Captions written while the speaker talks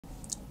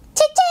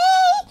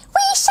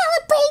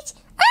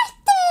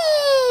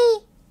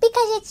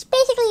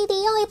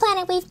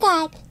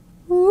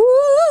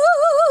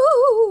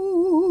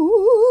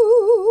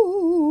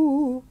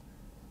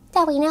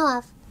we know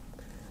of.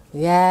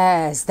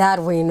 Yes,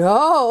 that we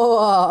know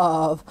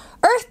of.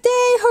 Earth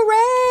Day,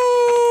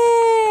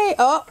 hooray!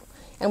 Oh,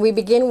 and we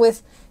begin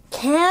with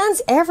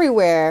cans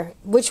everywhere,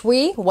 which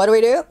what do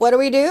we do? What do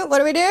we do? What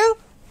do we do?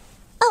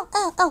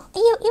 Oh,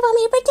 you want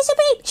me to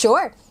participate?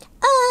 Sure.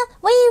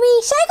 We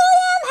recycle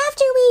them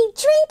after we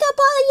drink up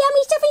all the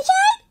yummy stuff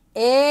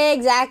inside?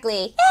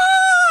 Exactly.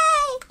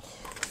 Yay!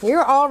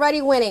 You're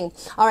already winning.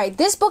 All right,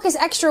 this book is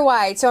extra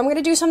wide, so I'm going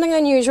to do something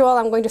unusual.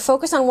 I'm going to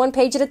focus on one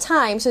page at a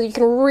time so you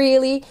can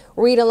really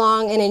read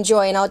along and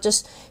enjoy, and I'll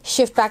just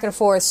shift back and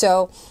forth,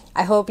 so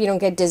I hope you don't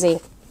get dizzy.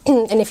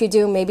 And if you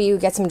do, maybe you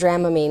get some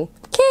Dramamine.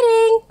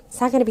 Kidding!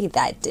 It's not going to be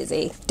that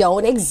dizzy.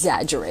 Don't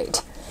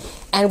exaggerate.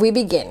 And we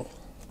begin.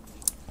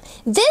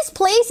 This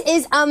place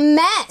is a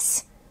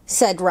mess,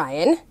 said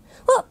Ryan.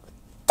 Well,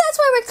 that's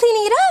why we're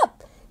cleaning it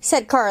up,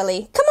 said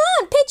Carly. Come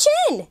on, pitch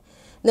in.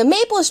 The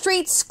Maple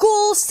Street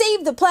School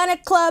Save the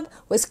Planet Club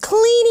was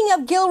cleaning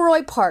up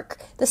Gilroy Park,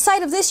 the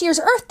site of this year's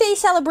Earth Day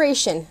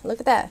celebration. Look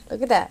at that.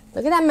 Look at that.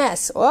 Look at that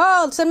mess.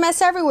 Oh, it's a mess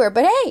everywhere.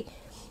 But hey,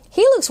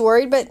 he looks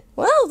worried, but,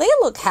 well, they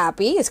look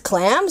happy as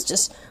clams,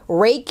 just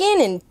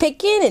raking and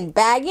picking and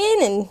bagging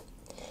and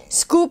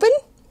scooping.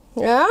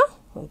 Yeah?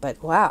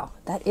 But, wow,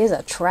 that is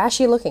a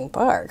trashy-looking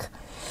park.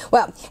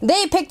 Well,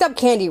 they picked up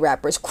candy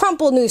wrappers,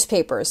 crumpled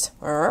newspapers,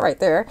 right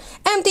there,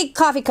 empty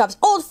coffee cups,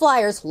 old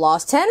flyers,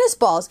 lost tennis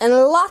balls, and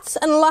lots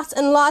and lots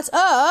and lots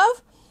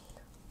of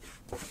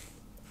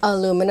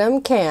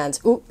aluminum cans.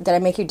 Ooh, did I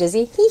make you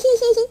dizzy?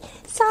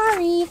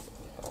 Sorry.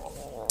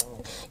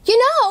 You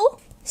know,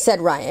 said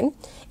Ryan,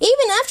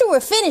 even after we're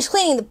finished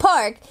cleaning the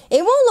park,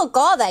 it won't look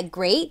all that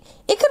great.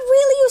 It could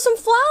really use some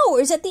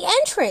flowers at the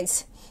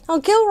entrance. Now,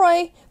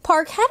 Gilroy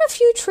Park had a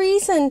few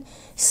trees and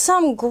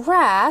some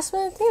grass,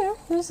 but, you know,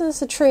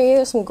 there's a tree,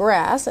 there's some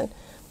grass, and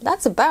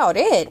that's about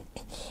it.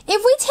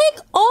 If we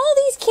take all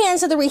these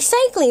cans to the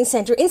recycling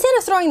center instead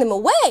of throwing them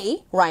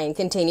away, Ryan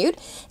continued,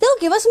 they'll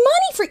give us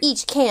money for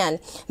each can.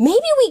 Maybe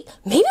we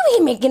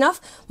can make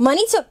enough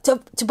money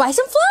to buy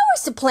some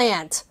flowers to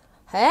plant.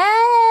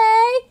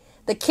 Hey,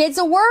 the kid's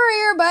a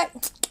worrier,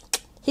 but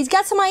he's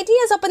got some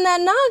ideas up in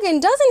that noggin,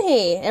 doesn't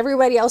he?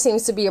 Everybody else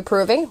seems to be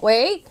approving.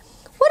 Wait,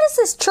 what does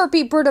this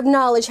chirpy bird of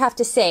knowledge have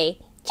to say?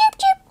 Chirp,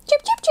 chirp,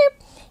 chirp, chirp, chirp.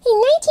 In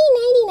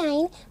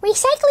 1999,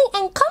 recycling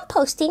and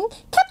composting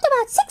kept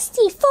about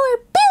 64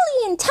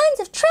 billion tons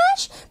of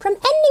trash from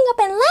ending up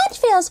in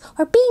landfills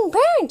or being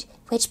burned,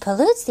 which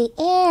pollutes the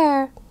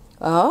air.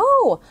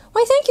 Oh,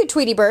 why thank you,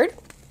 Tweety Bird.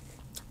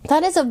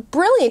 That is a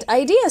brilliant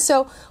idea.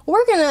 So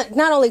we're going to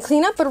not only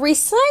clean up, but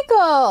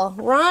recycle.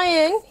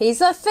 Ryan,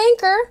 he's a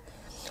thinker.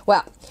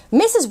 Well,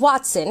 Mrs.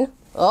 Watson,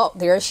 oh,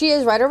 there she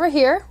is right over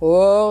here.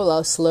 Whoa,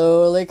 I'll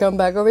slowly come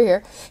back over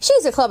here.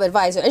 She's a club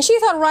advisor, and she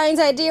thought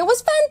Ryan's idea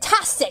was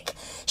fantastic.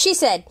 She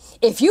said,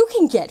 if you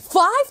can get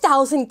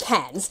 5,000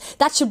 cans,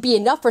 that should be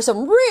enough for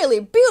some really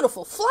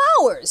beautiful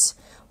flowers.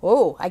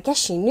 Oh, I guess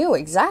she knew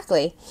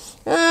exactly.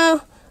 I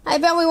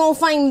bet we won't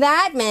find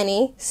that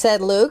many, said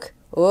Luke.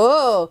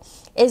 Oh,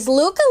 is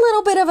Luke a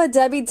little bit of a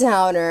Debbie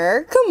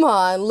Downer? Come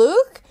on,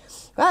 Luke.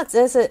 Well,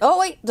 oh,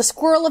 wait, the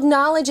squirrel of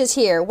knowledge is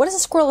here. What does the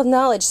squirrel of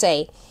knowledge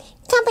say?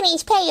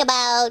 Companies pay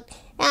about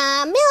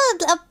 $1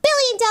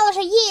 billion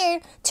a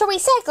year to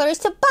recyclers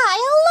to buy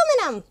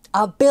aluminum.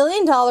 $1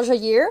 billion a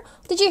year?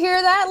 Did you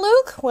hear that,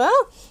 Luke?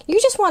 Well, you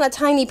just want a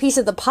tiny piece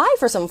of the pie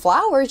for some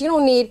flowers. You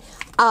don't need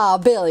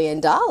 $1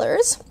 billion.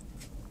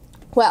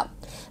 Well,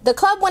 the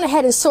club went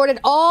ahead and sorted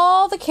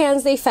all the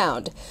cans they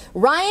found.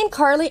 Ryan,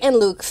 Carly, and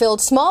Luke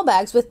filled small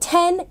bags with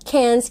 10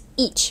 cans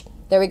each.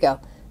 There we go.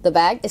 The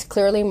bag is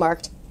clearly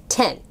marked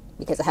 10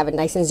 because I have it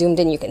nice and zoomed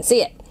in. You can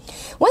see it.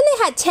 When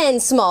they had 10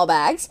 small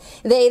bags,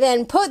 they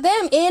then put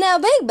them in a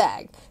big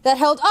bag that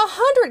held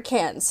 100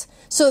 cans,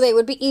 so they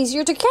would be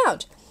easier to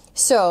count.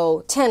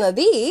 So 10 of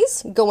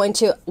these go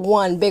into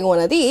one big one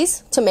of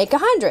these to make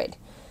 100.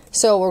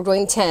 So we're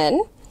doing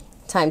 10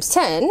 times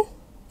 10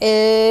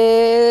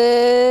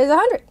 is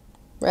 100,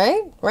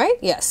 right? Right?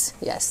 Yes,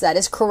 that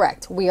is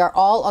correct. We are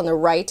all on the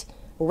right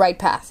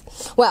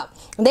path. Well,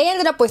 they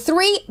ended up with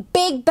 3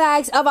 big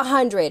bags of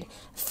 100,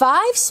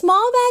 5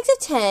 small bags of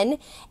 10,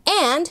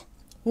 and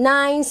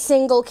 9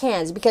 single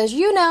cans, because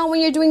you know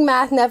when you're doing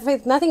math,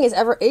 nothing is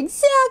ever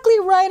exactly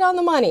right on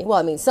the money. Well,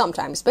 I mean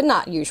sometimes, but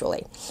not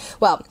usually.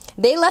 Well,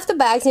 they left the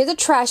bags near the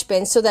trash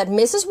bin so that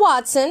Mrs.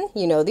 Watson,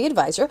 you know, the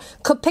advisor,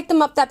 could pick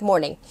them up that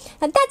morning.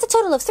 And that's a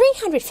total of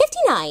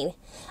 359.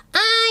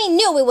 I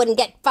knew we wouldn't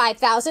get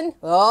 5,000.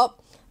 Oh,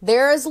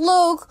 there's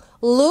Luke.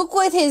 Luke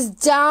with his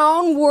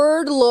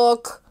downward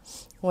look.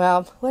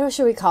 Well, what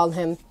should we call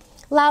him?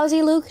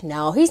 Lousy Luke?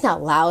 No, he's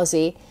not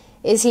lousy.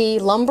 Is he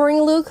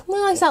lumbering, Luke?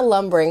 No, he's not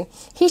lumbering.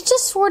 He's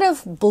just sort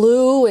of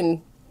blue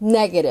and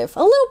negative.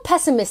 A little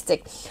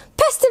pessimistic.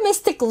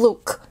 Pessimistic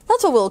Luke.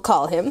 That's what we'll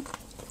call him.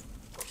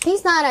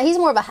 He's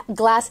more of a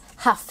glass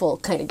half full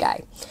kind of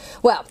guy.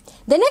 Well,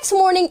 the next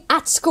morning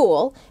at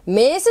school,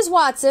 Mrs.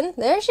 Watson,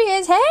 there she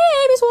is. Hey,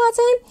 Miss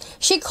Watson.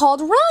 She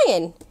called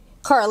Ryan,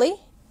 Carly,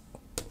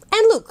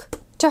 and Luke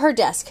to her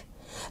desk.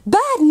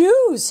 Bad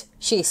news,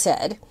 she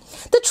said.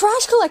 The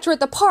trash collector at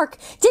the park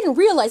didn't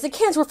realize the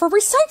cans were for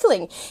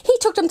recycling. He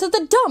took them to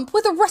the dump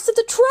with the rest of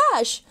the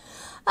trash.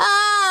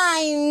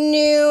 I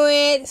knew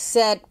it,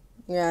 said,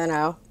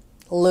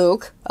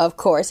 Luke, of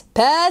course.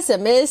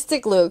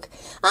 Pessimistic Luke.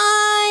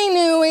 I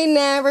knew we'd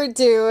never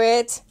do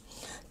it.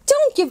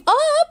 Don't give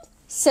up,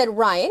 said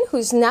Ryan,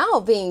 who's now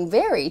being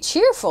very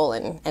cheerful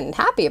and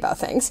happy about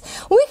things.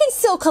 We can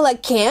still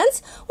collect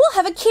cans. We'll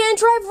have a can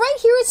drive right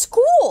here at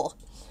school.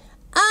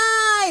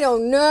 I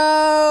don't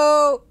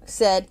know,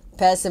 said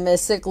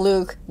pessimistic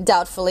Luke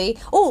doubtfully.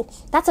 Oh,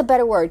 that's a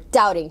better word,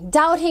 doubting.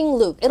 Doubting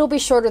Luke. It'll be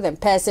shorter than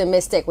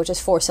pessimistic, which is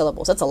 4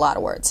 syllables. That's a lot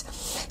of words.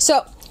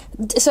 So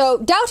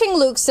doubting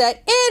Luke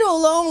said,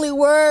 it'll only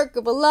work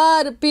if a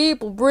lot of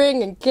people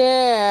bring in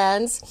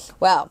cans.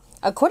 Well,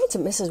 according to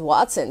Mrs.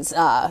 Watson's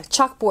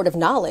chalkboard of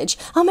knowledge,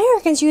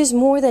 Americans use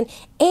more than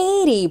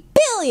 80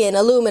 billion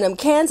aluminum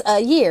cans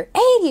a year.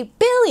 80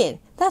 billion!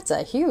 That's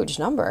a huge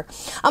number.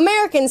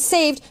 Americans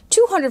saved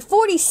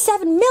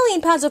 247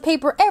 million pounds of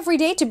paper every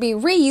day to be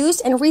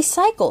reused and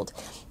recycled.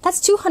 That's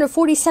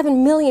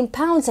 247 million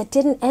pounds that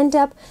didn't end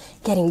up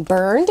getting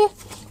burned,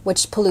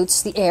 which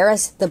pollutes the air,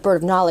 as the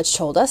bird of knowledge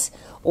told us,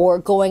 or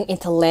going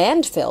into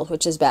landfill,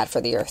 which is bad for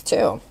the earth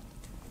too.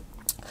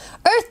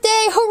 Earth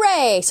Day,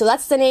 hooray! So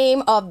that's the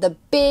name of the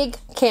big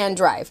can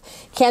drive.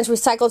 Cans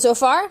recycled so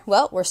far?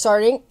 Well, we're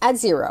starting at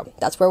 0.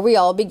 That's where we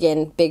all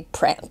begin big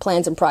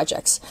plans and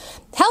projects.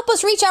 Help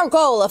us reach our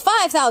goal of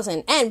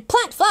 5,000 and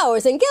plant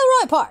flowers in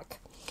Gilroy Park.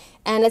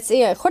 And it's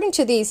according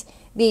to these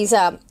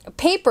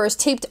papers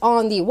taped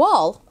on the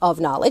wall of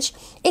knowledge,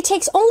 it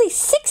takes only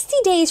 60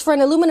 days for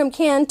an aluminum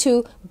can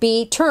to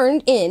be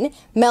turned in,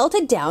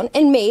 melted down,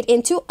 and made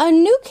into a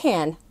new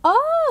can.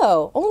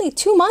 Oh, only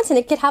 2 months and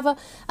it could have a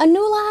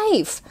new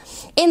life.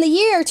 In the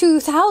year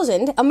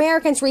 2000,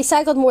 Americans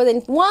recycled more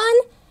than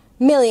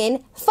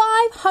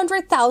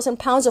 1,500,000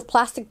 pounds of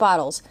plastic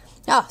bottles.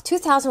 Oh,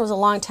 2000 was a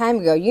long time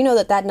ago. You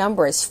know that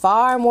number is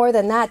far more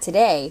than that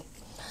today.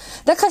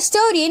 The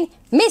custodian,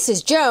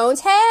 Mrs.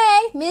 Jones,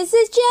 hey,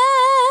 Mrs.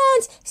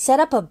 Jones, set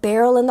up a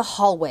barrel in the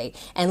hallway,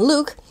 and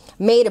Luke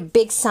made a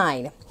big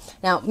sign.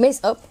 Now,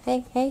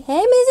 hey,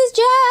 Mrs.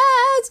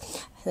 Jones.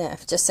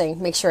 Just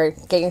saying, make sure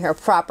getting her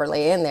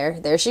properly in there.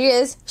 There she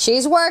is.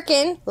 She's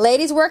working.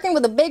 Lady's working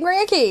with a big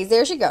ring of keys.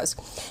 There she goes.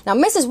 Now,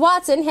 Mrs.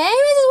 Watson, hey,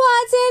 Mrs.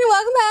 Watson,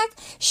 welcome back.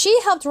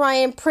 She helped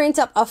Ryan print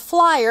up a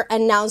flyer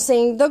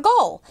announcing the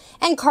goal,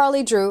 and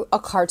Carly drew a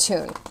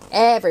cartoon.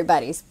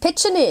 Everybody's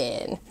pitching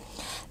in.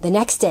 The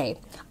next day,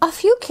 a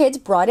few kids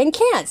brought in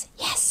cans.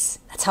 Yes,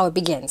 that's how it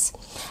begins.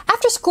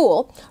 After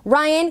school,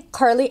 Ryan,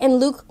 Carly,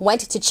 and Luke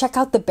went to check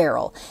out the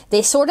barrel.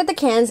 They sorted the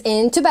cans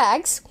into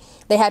bags.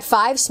 They had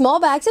 5 small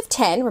bags of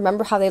 10.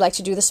 Remember how they like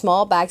to do the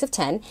small bags of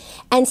 10.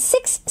 And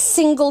 6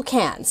 single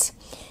cans.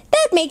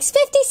 That makes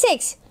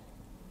 56.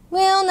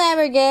 We'll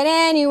never get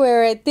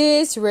anywhere at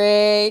this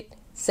rate,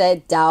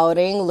 said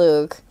doubting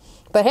Luke.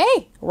 But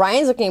hey,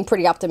 Ryan's looking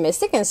pretty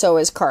optimistic, and so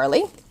is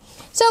Carly.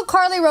 So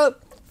Carly wrote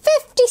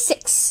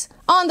 56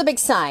 on the big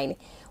sign.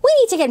 We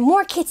need to get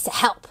more kids to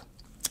help.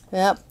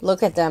 Yep,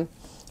 look at them.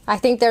 I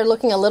think they're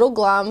looking a little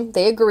glum.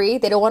 They agree.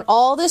 They don't want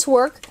all this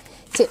work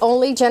to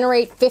only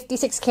generate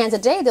 56 cans a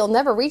day. They'll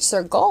never reach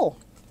their goal.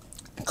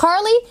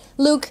 Carly,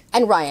 Luke,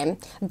 and Ryan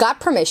got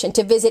permission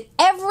to visit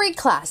every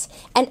class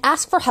and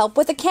ask for help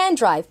with a can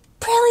drive.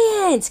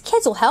 Brilliant!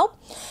 Kids will help.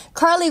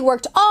 Carly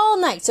worked all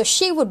night so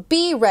she would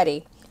be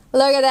ready.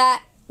 Look at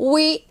that.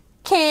 We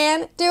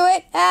can do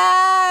it.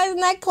 Isn't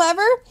that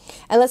clever?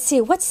 And let's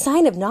see, what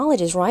sign of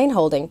knowledge is Ryan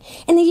holding?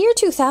 In the year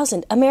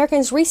 2000,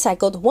 Americans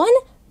recycled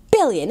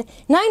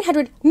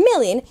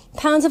 1,900,000,000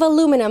 pounds of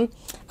aluminum.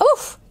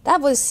 Oof, that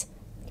was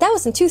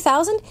in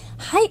 2000.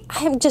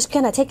 I'm just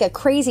gonna take a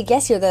crazy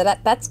guess here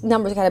that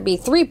number's gotta be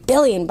 3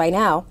 billion by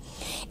now.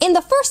 In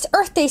the first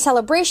Earth Day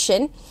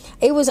celebration,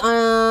 it was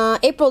on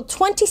April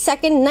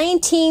 22nd,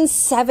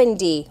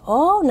 1970.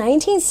 Oh,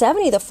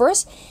 1970, the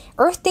first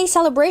Earth Day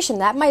celebration.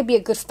 That might be a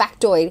good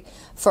factoid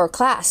for a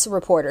class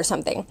report or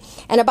something.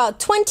 And about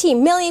 20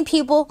 million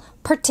people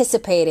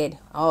participated.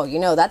 Oh,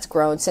 that's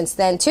grown since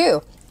then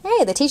too.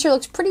 Hey, the teacher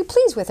looks pretty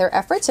pleased with her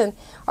efforts. And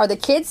are the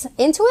kids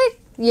into it?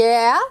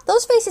 Yeah,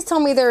 those faces tell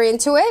me they're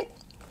into it.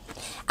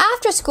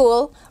 After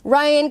school,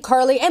 Ryan,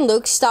 Carly, and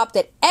Luke stopped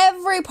at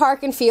every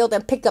park and field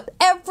and picked up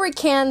every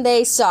can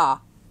they saw.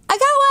 I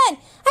got one!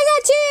 I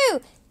got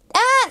 2!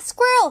 Ah,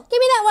 squirrel, give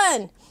me that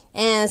one!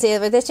 And see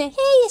with this, hey,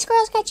 the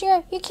squirrel's got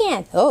your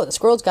can. Oh, the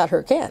squirrel's got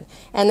her can.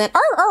 And then,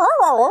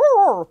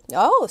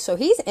 oh, so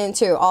he's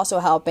into also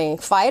helping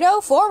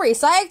Fido for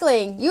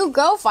recycling. You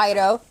go,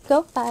 Fido.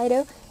 Go,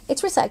 Fido.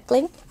 It's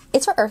recycling.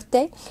 It's for Earth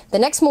Day. The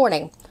next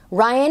morning,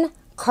 Ryan,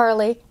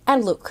 Carly,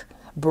 and Luke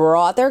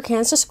brought their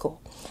cans to school.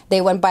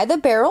 They went by the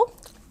barrel,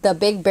 the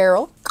big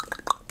barrel,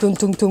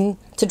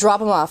 to drop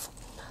them off.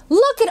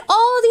 Look at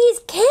all these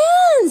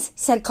cans,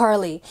 said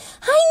Carly.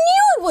 I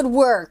knew it would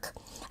work.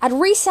 At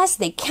recess,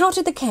 they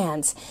counted the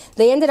cans.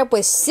 They ended up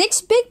with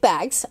 6 big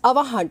bags of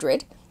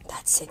 100.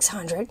 That's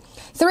 600.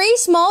 3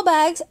 small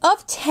bags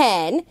of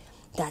 10.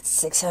 That's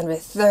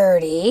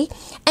 630.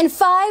 And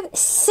 5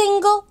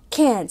 single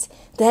cans.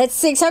 That's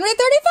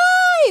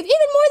 635.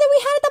 Even more than we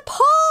had at the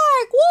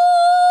park.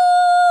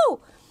 Woo!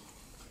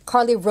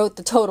 Carly wrote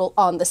the total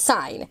on the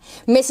sign.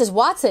 Mrs.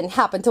 Watson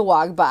happened to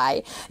walk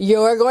by.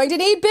 "You're going to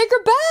need bigger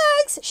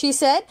bags," she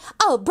said.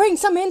 "I'll bring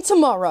some in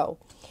tomorrow."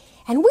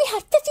 And we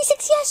had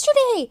 56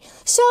 yesterday.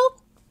 So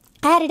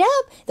add it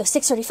up. The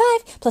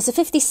 635 plus the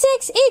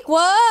 56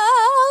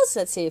 equals,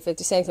 let's see,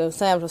 56 plus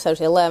 7 plus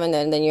 11,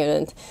 and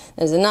then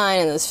there's a 9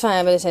 and there's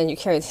 5, and then you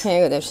carry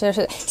the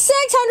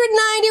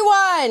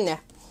 691.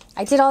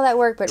 I did all that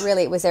work, but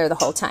really it was there the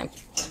whole time.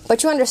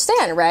 But you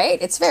understand,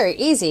 right? It's very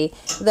easy.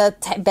 The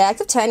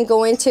bags of 10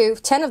 go into,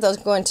 10 of those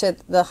go into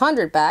the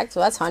 100 bag, so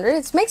that's 100.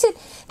 It makes it,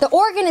 the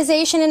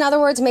organization, in other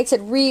words, makes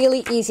it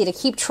really easy to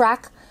keep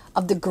track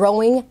of the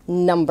growing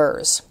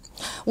numbers.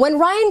 When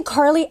Ryan,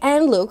 Carly,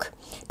 and Luke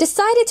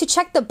decided to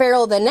check the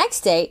barrel the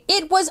next day,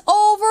 it was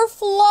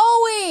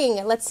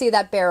overflowing. Let's see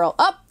that barrel.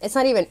 Oh, it's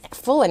not even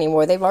full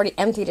anymore. They've already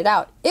emptied it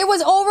out. It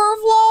was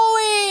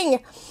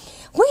overflowing.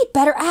 "We'd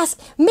better ask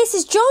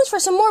Mrs. Jones for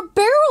some more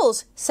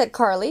barrels," said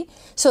Carly.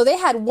 So they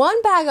had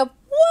one bag of,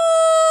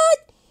 what?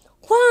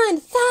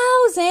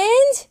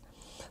 1,000?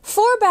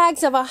 4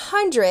 bags of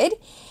 100,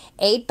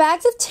 8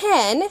 bags of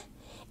 10,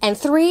 and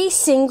 3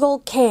 single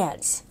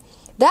cans.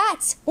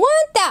 That's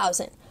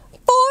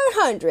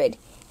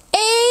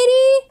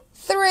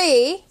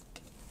 1,483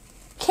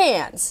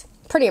 cans.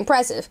 Pretty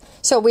impressive.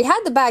 So we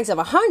had the bags of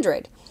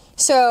 100,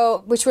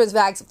 so which was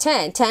bags of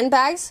 10. 10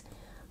 bags.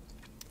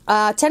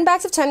 10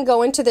 bags of 10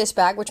 go into this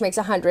bag, which makes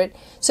 100.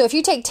 So if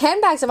you take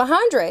 10 bags of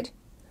 100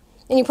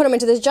 and you put them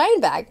into this giant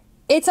bag,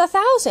 it's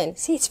 1,000.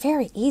 See, it's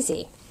very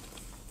easy.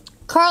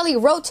 Carly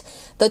wrote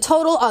the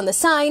total on the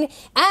sign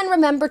and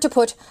remembered to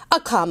put a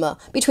comma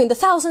between the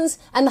thousands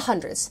and the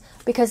hundreds,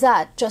 because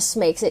that just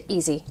makes it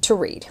easy to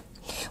read.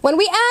 When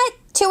we add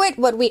to it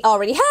what we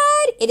already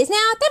had, it is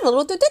now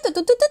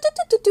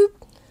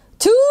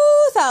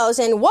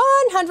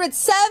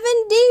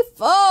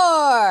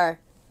 2,174.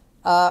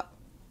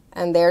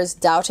 And there's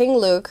Doubting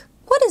Luke.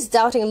 What does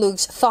Doubting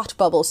Luke's thought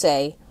bubble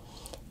say?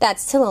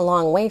 That's still a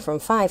long way from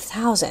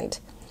 5,000.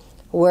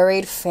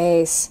 Worried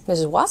face.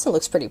 Mrs. Watson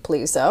looks pretty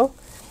pleased, though.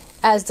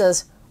 As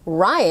does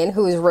Ryan,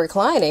 who is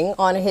reclining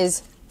on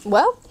his,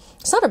 well,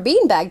 it's not a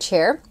beanbag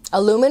chair,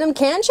 aluminum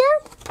can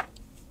chair.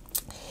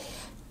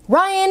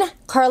 Ryan,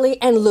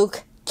 Carly, and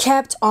Luke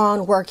kept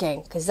on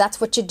working, because that's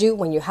what you do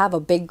when you have a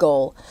big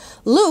goal.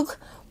 Luke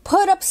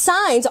put up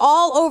signs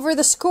all over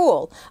the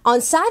school.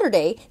 On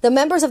Saturday, the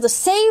members of the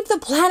Save the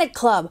Planet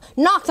Club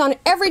knocked on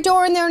every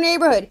door in their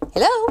neighborhood.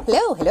 Hello,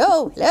 hello,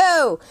 hello,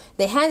 hello.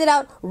 They handed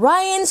out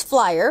Ryan's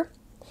flyer,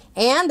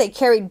 and they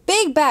carried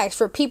big bags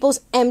for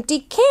people's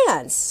empty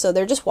cans. So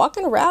they're just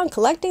walking around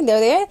collecting. They're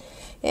there.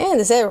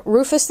 And there's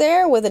Rufus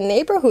there with a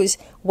neighbor who's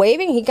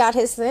waving. He got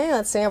his thing.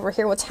 Let's see over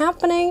here what's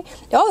happening.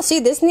 Oh, see,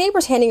 this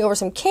neighbor's handing over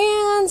some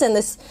cans, and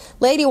this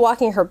lady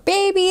walking her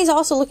babies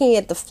also looking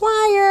at the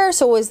flyer.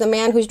 So is the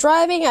man who's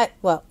driving.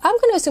 Well, I'm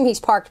going to assume he's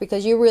parked,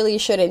 because you really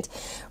shouldn't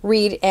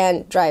read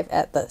and drive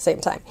at the same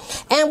time.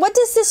 And what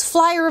does this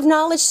flyer of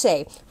knowledge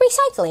say?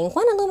 Recycling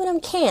 1 aluminum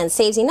can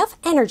saves enough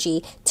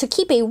energy to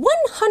keep a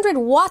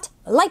 100-watt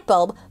light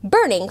bulb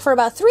burning for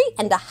about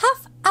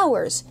 3.5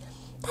 hours.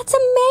 That's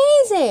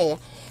amazing.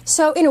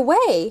 So in a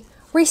way,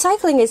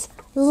 recycling is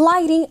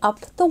lighting up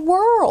the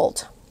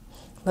world.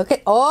 Look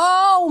at,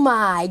 oh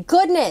my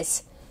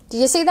goodness. Did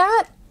you see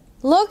that?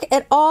 Look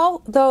at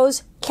all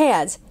those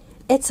cans.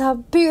 It's a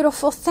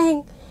beautiful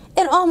thing.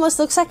 It almost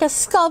looks like a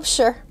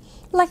sculpture,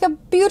 like a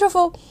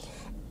beautiful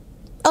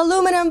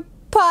aluminum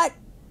pot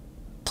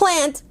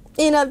plant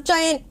in a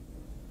giant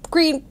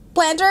green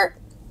planter.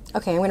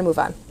 Okay, I'm going to move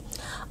on.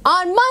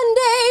 On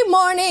Monday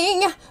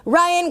morning,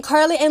 Ryan,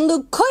 Carly, and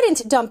Luke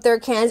couldn't dump their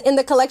cans in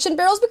the collection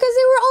barrels because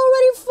they were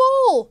already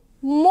full.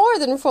 More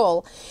than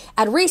full.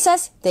 At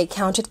recess, they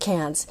counted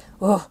cans.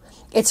 Oh,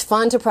 it's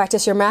fun to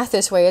practice your math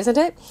this way, isn't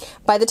it?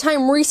 By the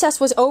time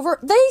recess was over,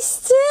 they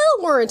still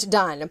weren't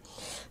done.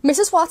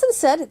 Mrs. Watson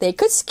said they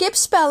could skip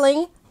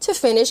spelling to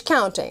finish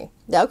counting.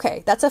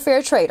 Okay, that's a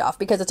fair trade-off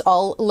because it's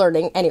all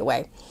learning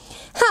anyway.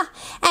 Ha!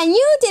 And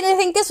you didn't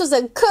think this was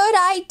a good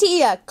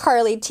idea,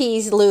 Carly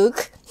teased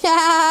Luke.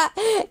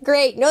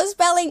 Great, no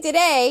spelling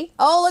today.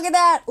 Oh, look at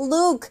that,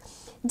 Luke.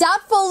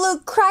 Doubtful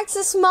Luke cracks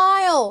a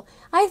smile.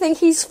 I think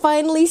he's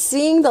finally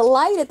seeing the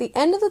light at the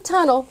end of the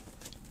tunnel.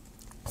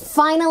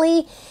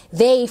 Finally,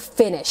 they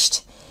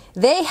finished.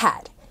 They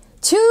had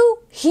 2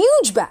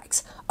 huge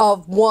bags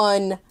of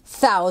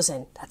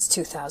 1,000. That's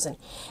 2,000.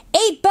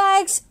 8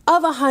 bags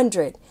of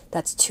 100.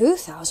 That's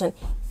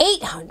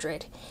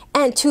 2,800.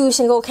 And 2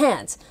 single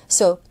cans.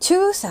 So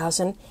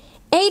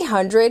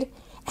 2,800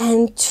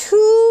 and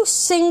 2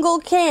 single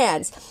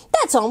cans.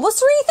 That's almost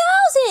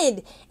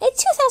 3,000.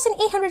 It's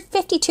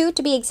 2,852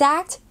 to be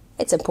exact.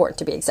 It's important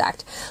to be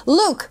exact.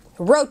 Luke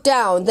wrote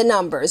down the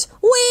numbers.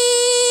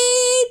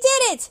 We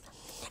did it!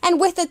 And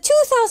with the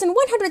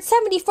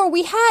 2,174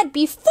 we had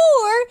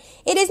before,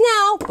 it is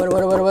now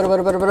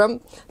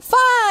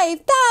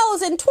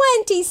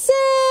 5,026.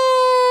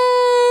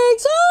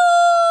 pigs!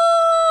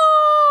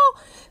 Oh!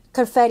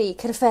 Confetti,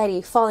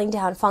 confetti, falling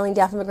down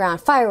from the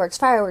ground. Fireworks,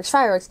 fireworks,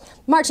 fireworks.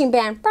 Marching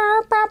band.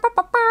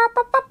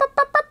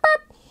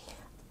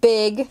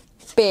 Big,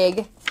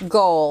 big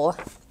goal.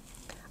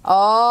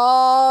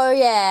 Oh,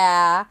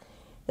 yeah.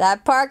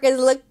 That park is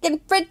looking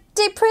pretty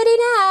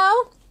now.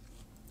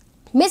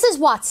 Mrs.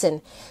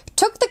 Watson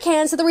took the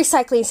cans to the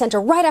recycling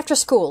center right after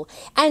school,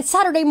 and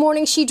Saturday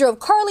morning she drove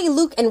Carly,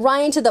 Luke, and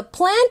Ryan to the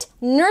plant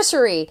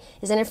nursery.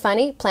 Isn't it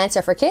funny? Plants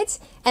are for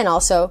kids, and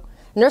also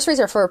nurseries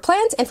are for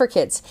plants and for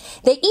kids.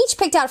 They each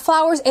picked out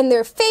flowers in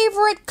their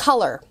favorite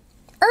color.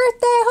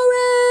 Earth Day,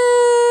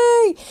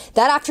 hooray!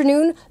 That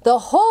afternoon, the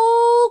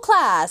whole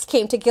class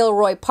came to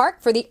Gilroy Park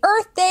for the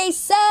Earth Day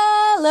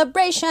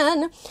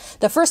celebration.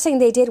 The first thing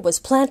they did was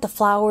plant the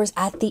flowers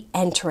at the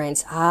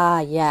entrance.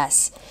 Ah,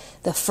 yes.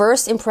 The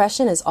first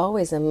impression is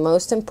always the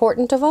most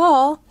important of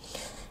all.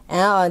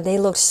 Oh, they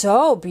looked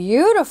so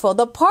beautiful.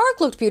 The park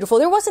looked beautiful.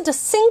 There wasn't a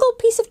single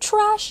piece of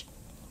trash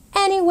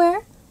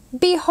anywhere.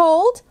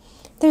 Behold,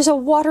 there's a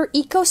water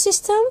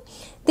ecosystem.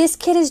 This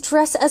kid is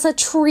dressed as a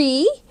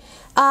tree.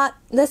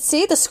 Let's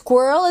see, the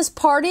squirrel is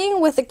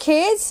partying with the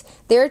kids.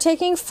 They're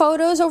taking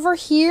photos over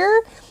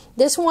here.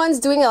 This one's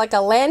doing like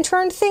a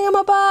lantern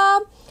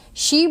thingamabob.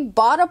 She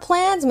bought a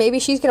plant. Maybe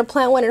she's going to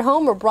plant one at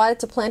home or brought it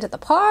to plant at the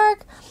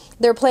park.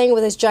 They're playing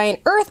with this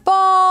giant earth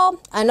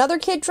ball. Another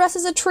kid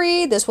dresses a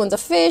tree. This one's a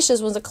fish.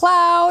 This one's a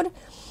cloud.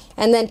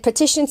 And then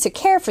petitions to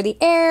care for the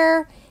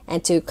air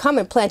and to come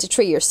and plant a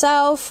tree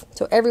yourself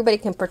so everybody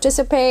can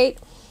participate.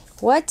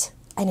 What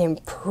an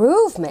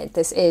improvement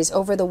this is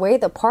over the way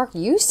the park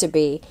used to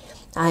be.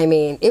 I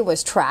mean, it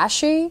was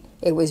trashy,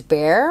 it was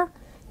bare.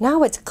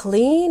 Now it's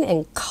clean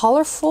and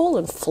colorful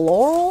and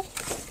floral.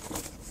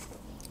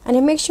 And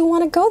it makes you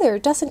want to go there,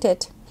 doesn't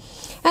it?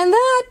 And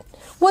that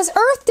was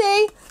Earth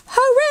Day.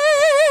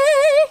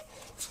 Hooray!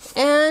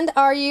 And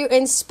are you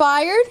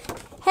inspired?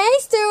 Hey,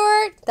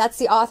 Stuart. That's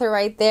the author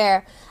right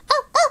there.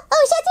 Oh,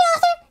 is that the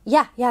author?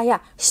 Yeah.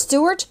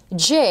 Stuart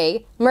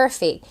J.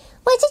 Murphy.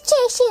 What's the J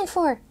stand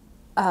for?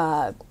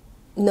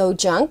 No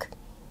junk.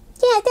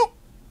 Yeah,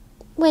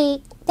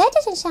 wait, that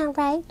doesn't sound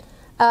right.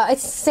 It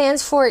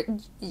stands for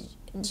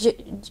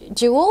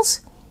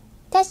Jewels.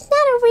 That's not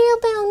a real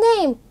middle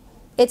name.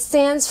 It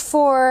stands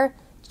for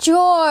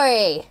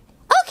Joy.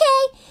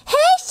 Okay.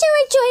 Hey,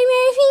 Stuart J.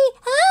 Murphy.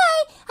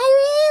 Hi. I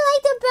really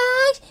like the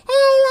bags, and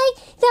I like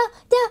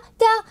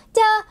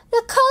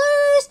the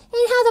colors,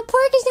 and how the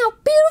park is now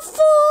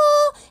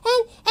beautiful,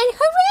 and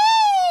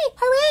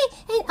hooray!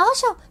 And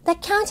also the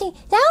counting.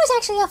 That was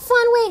actually a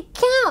fun way to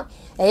count.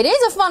 It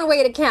is a fun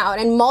way to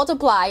count and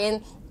multiply,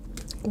 and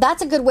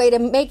that's a good way to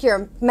make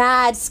your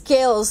mad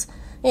skills,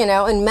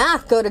 in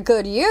math go to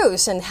good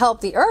use and help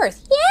the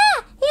earth. Yeah.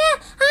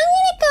 I'm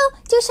gonna go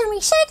do some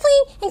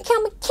recycling and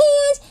count my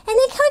cans, and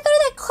then can I go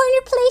to that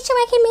corner place so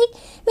I can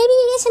maybe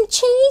get some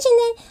change, and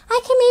then I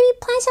can maybe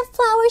plant some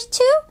flowers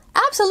too?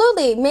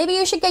 Absolutely. Maybe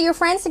you should get your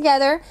friends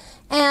together,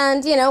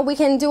 and we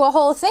can do a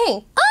whole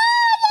thing. Oh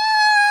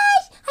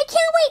yes! I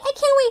can't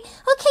wait.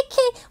 Okay,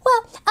 kid.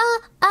 Well,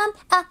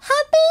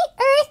 happy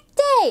Earth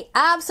Day.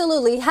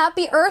 Absolutely.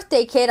 Happy Earth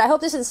Day, kid. I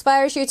hope this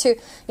inspires you to,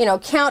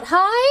 count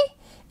high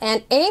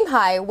and aim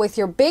high with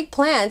your big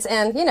plans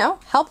and,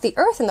 help the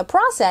earth in the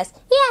process.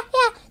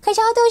 Yeah, because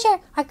all those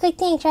are good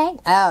things, right?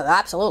 Oh,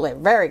 absolutely.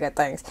 Very good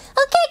things.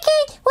 Okay,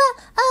 kid. Well,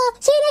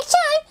 see you next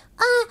time.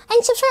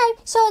 And subscribe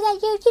so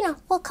that you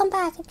will come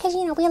back because,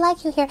 we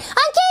like you here on